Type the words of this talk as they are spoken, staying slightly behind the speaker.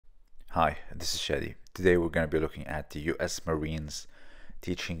Hi, this is Shadi. Today we're going to be looking at the US Marines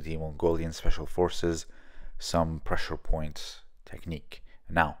teaching the Mongolian Special Forces some pressure points technique.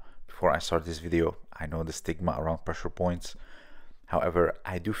 Now, before I start this video, I know the stigma around pressure points. However,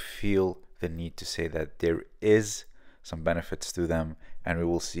 I do feel the need to say that there is some benefits to them, and we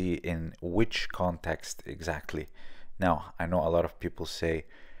will see in which context exactly. Now, I know a lot of people say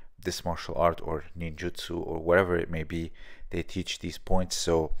this martial art or ninjutsu or whatever it may be, they teach these points,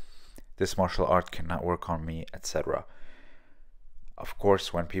 so this martial art cannot work on me, etc. Of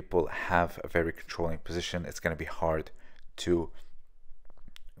course, when people have a very controlling position, it's going to be hard to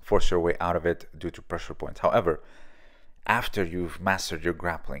force your way out of it due to pressure points. However, after you've mastered your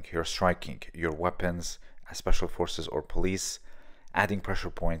grappling, your striking, your weapons, as special forces or police, adding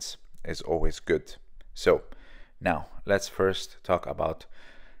pressure points is always good. So now let's first talk about,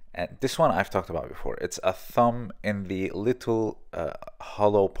 and this one I've talked about before. It's a thumb in the little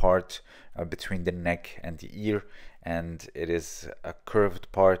hollow part between the neck and the ear, and it is a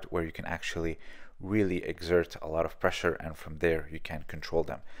curved part where you can actually really exert a lot of pressure, and from there you can control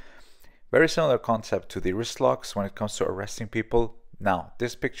them. Very similar concept to the wrist locks when it comes to arresting people. Now,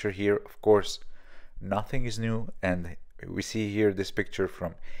 this picture here, of course, nothing is new, and we see here this picture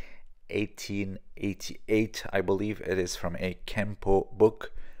from 1888, I believe it is, from a Kempo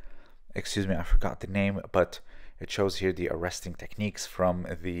book. Excuse me, I forgot the name, but it shows here the arresting techniques from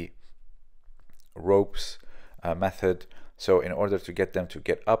the ropes method. So in order to get them to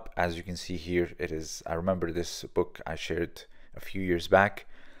get up, as you can see here, it is, I remember this book I shared a few years back.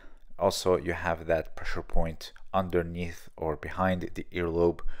 Also, you have that pressure point underneath or behind the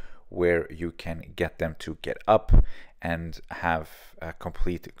earlobe where you can get them to get up and have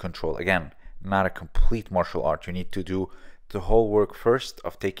complete control. Again, not a complete martial art. You need to do the whole work first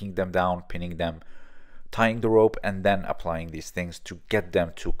of taking them down, pinning them, tying the rope, and then applying these things to get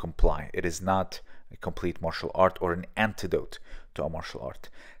them to comply. It is not a complete martial art or an antidote to a martial art.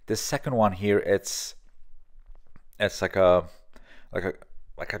 The second one here, it's like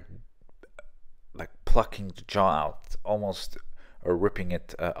plucking the jaw out, almost, or ripping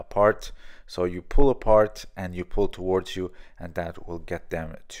it apart. So you pull apart and you pull towards you, and that will get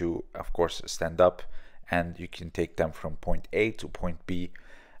them to, of course, stand up, and you can take them from point A to point B.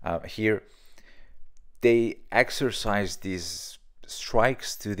 Here, they exercise these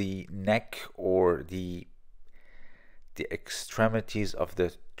strikes to the neck or the extremities of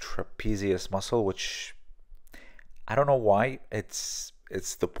the trapezius muscle, which I don't know why it's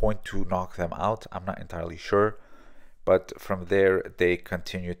the point to knock them out. I'm not entirely sure, but from there they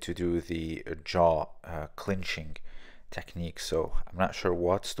continue to do the jaw clinching technique. So I'm not sure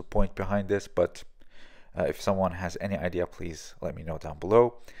what's the point behind this, but if someone has any idea, please let me know down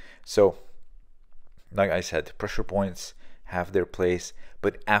below. So, like I said, pressure points have their place,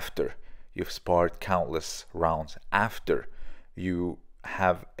 but after you've sparred countless rounds, after you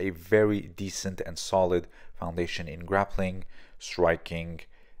have a very decent and solid foundation in grappling, striking,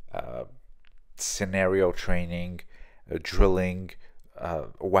 scenario training, drilling,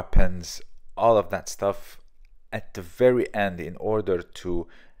 weapons, all of that stuff, at the very end, in order to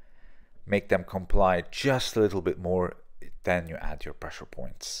make them comply just a little bit more, then you add your pressure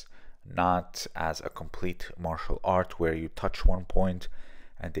points. Not as a complete martial art where you touch one point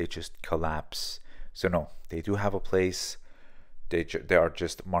and they just collapse. So no, they do have a place. They are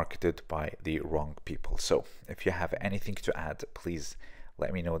just marketed by the wrong people. So if you have anything to add, please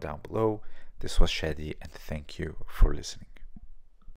let me know down below. This was Shadi, and thank you for listening.